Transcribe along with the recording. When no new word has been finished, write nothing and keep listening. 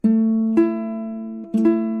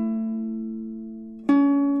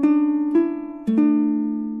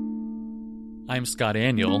I'm Scott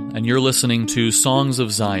Aniel, and you're listening to Songs of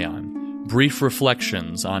Zion, brief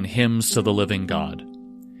reflections on hymns to the living God.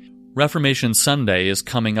 Reformation Sunday is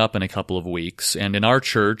coming up in a couple of weeks, and in our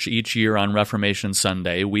church, each year on Reformation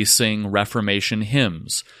Sunday, we sing Reformation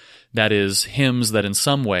Hymns. That is, hymns that in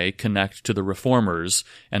some way connect to the Reformers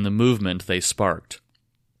and the movement they sparked.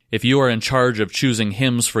 If you are in charge of choosing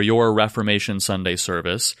hymns for your Reformation Sunday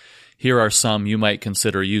service, here are some you might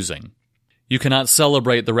consider using. You cannot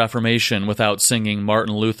celebrate the Reformation without singing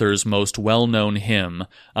Martin Luther's most well-known hymn,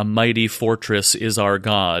 A Mighty Fortress is Our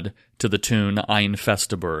God, to the tune Ein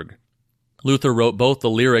Festeburg. Luther wrote both the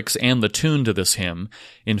lyrics and the tune to this hymn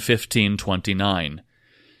in 1529.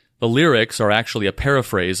 The lyrics are actually a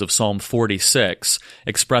paraphrase of Psalm 46,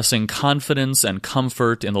 expressing confidence and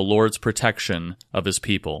comfort in the Lord's protection of His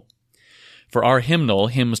people. For our hymnal,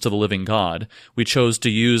 Hymns to the Living God, we chose to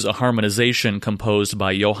use a harmonization composed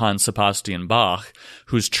by Johann Sebastian Bach,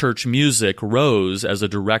 whose church music rose as a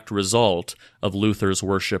direct result of Luther's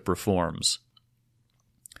worship reforms.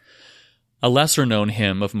 A lesser-known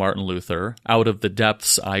hymn of Martin Luther, Out of the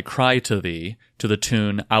Depths I Cry to Thee, to the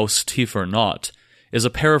tune Aus tiefer Not, is a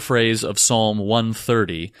paraphrase of Psalm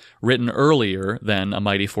 130, written earlier than A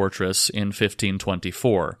Mighty Fortress in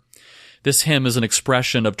 1524. This hymn is an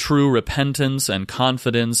expression of true repentance and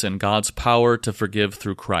confidence in God's power to forgive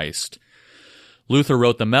through Christ. Luther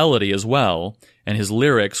wrote the melody as well, and his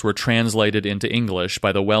lyrics were translated into English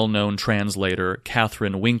by the well-known translator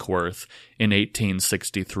Catherine Winkworth in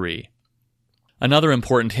 1863. Another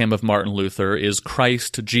important hymn of Martin Luther is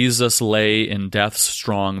Christ Jesus Lay in Death's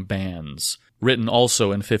Strong Bands, written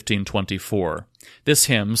also in 1524. This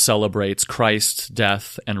hymn celebrates Christ's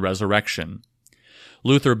death and resurrection.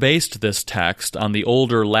 Luther based this text on the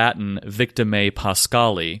older Latin Victimae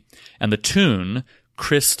Paschali, and the tune,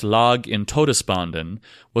 Christ lag in Todesbanden,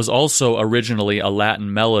 was also originally a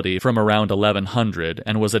Latin melody from around 1100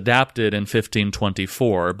 and was adapted in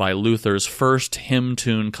 1524 by Luther's first hymn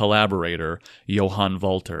tune collaborator, Johann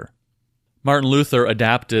Walter. Martin Luther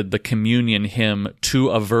adapted the communion hymn To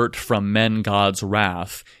Avert from Men God's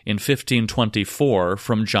Wrath in 1524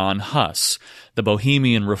 from John Huss, the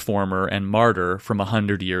Bohemian reformer and martyr from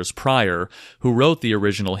 100 years prior, who wrote the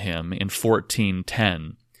original hymn in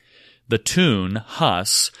 1410. The tune,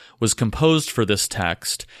 Huss, was composed for this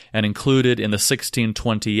text and included in the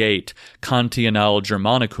 1628 Cantionale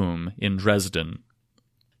Germanicum in Dresden.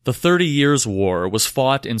 The 30 Years' War was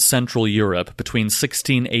fought in Central Europe between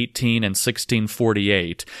 1618 and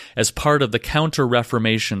 1648 as part of the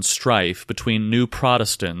Counter-Reformation strife between New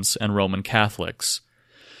Protestants and Roman Catholics.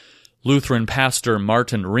 Lutheran pastor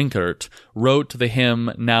Martin Rinkert wrote the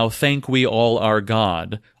hymn Now Thank We All Our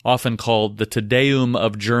God, often called the Te Deum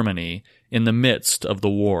of Germany, in the midst of the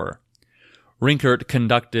war. Rinkert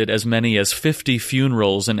conducted as many as 50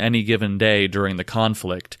 funerals in any given day during the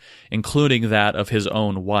conflict, including that of his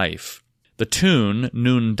own wife. The tune,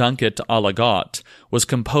 Nun Dankit alle Gott, was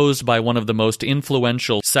composed by one of the most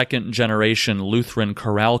influential second-generation Lutheran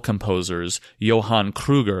chorale composers, Johann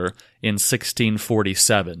Kruger, in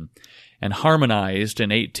 1647, and harmonized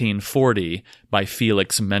in 1840 by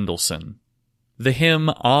Felix Mendelssohn. The hymn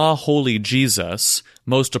Ah, Holy Jesus,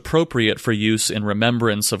 most appropriate for use in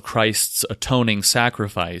remembrance of Christ's atoning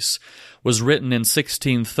sacrifice, was written in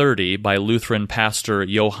 1630 by Lutheran pastor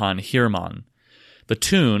Johann Hiermann. The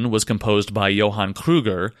tune was composed by Johann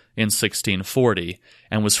Kruger in 1640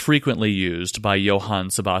 and was frequently used by Johann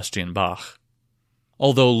Sebastian Bach.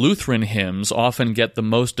 Although Lutheran hymns often get the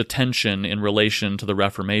most attention in relation to the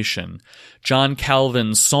Reformation, John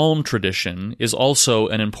Calvin's psalm tradition is also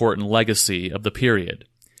an important legacy of the period.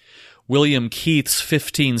 William Keith's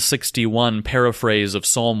 1561 paraphrase of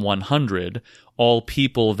Psalm 100, All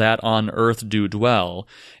people that on earth do dwell,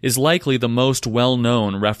 is likely the most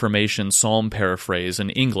well-known Reformation psalm paraphrase in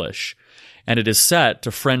English, and it is set to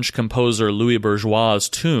French composer Louis Bourgeois'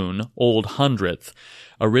 tune, Old Hundredth,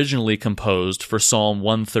 originally composed for Psalm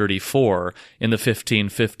 134 in the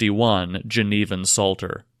 1551 Genevan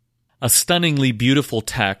Psalter. A stunningly beautiful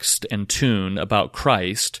text and tune about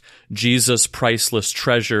Christ, Jesus' priceless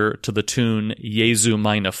treasure, to the tune Jesu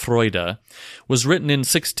meine Freude, was written in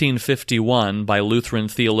 1651 by Lutheran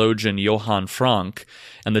theologian Johann Frank,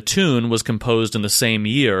 and the tune was composed in the same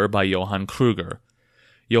year by Johann Kruger.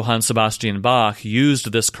 Johann Sebastian Bach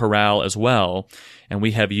used this chorale as well, and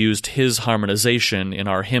we have used his harmonization in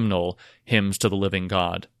our hymnal, Hymns to the Living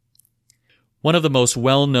God. One of the most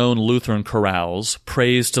well-known Lutheran chorales,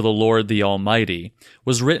 Praise to the Lord the Almighty,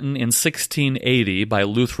 was written in 1680 by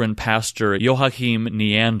Lutheran pastor Joachim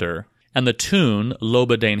Neander, and the tune,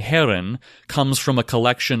 Lobe den Herren, comes from a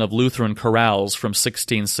collection of Lutheran chorales from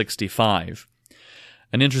 1665.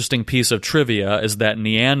 An interesting piece of trivia is that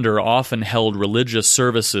Neander often held religious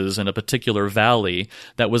services in a particular valley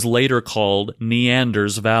that was later called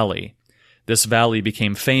Neander's Valley. This valley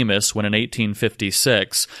became famous when in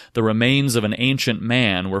 1856 the remains of an ancient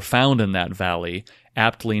man were found in that valley,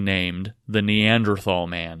 aptly named the Neanderthal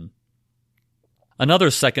Man.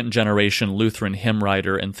 Another second-generation Lutheran hymn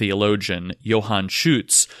writer and theologian, Johann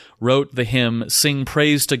Schütz, wrote the hymn Sing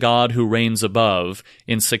Praise to God Who Reigns Above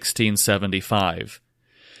in 1675.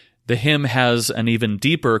 The hymn has an even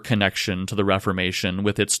deeper connection to the Reformation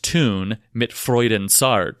with its tune, Mit Freuden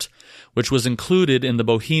zart, which was included in the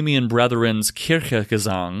Bohemian Brethren's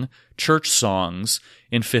Kirchegesang, church songs,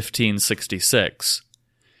 in 1566.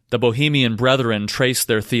 The Bohemian Brethren traced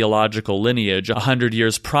their theological lineage 100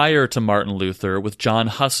 years prior to Martin Luther with John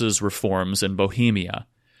Huss's reforms in Bohemia.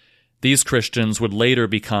 These Christians would later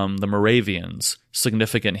become the Moravians,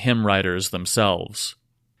 significant hymn writers themselves.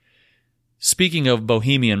 Speaking of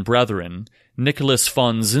Bohemian Brethren, Nicholas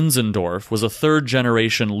von Zinzendorf was a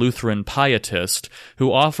third-generation Lutheran pietist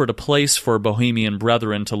who offered a place for Bohemian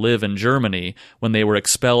Brethren to live in Germany when they were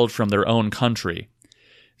expelled from their own country.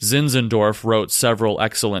 Zinzendorf wrote several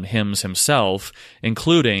excellent hymns himself,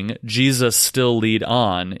 including Jesus Still Lead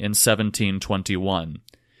On in 1721.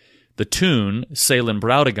 The tune, Seelen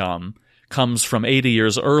Bräutigam, comes from 80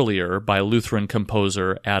 years earlier by Lutheran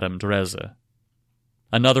composer Adam Drese.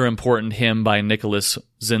 Another important hymn by Nicholas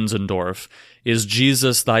Zinzendorf is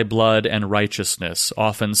Jesus Thy Blood and Righteousness,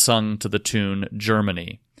 often sung to the tune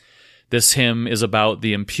Germany. This hymn is about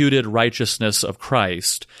the imputed righteousness of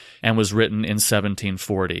Christ and was written in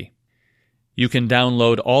 1740. You can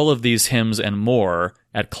download all of these hymns and more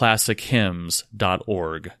at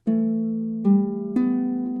classichymns.org.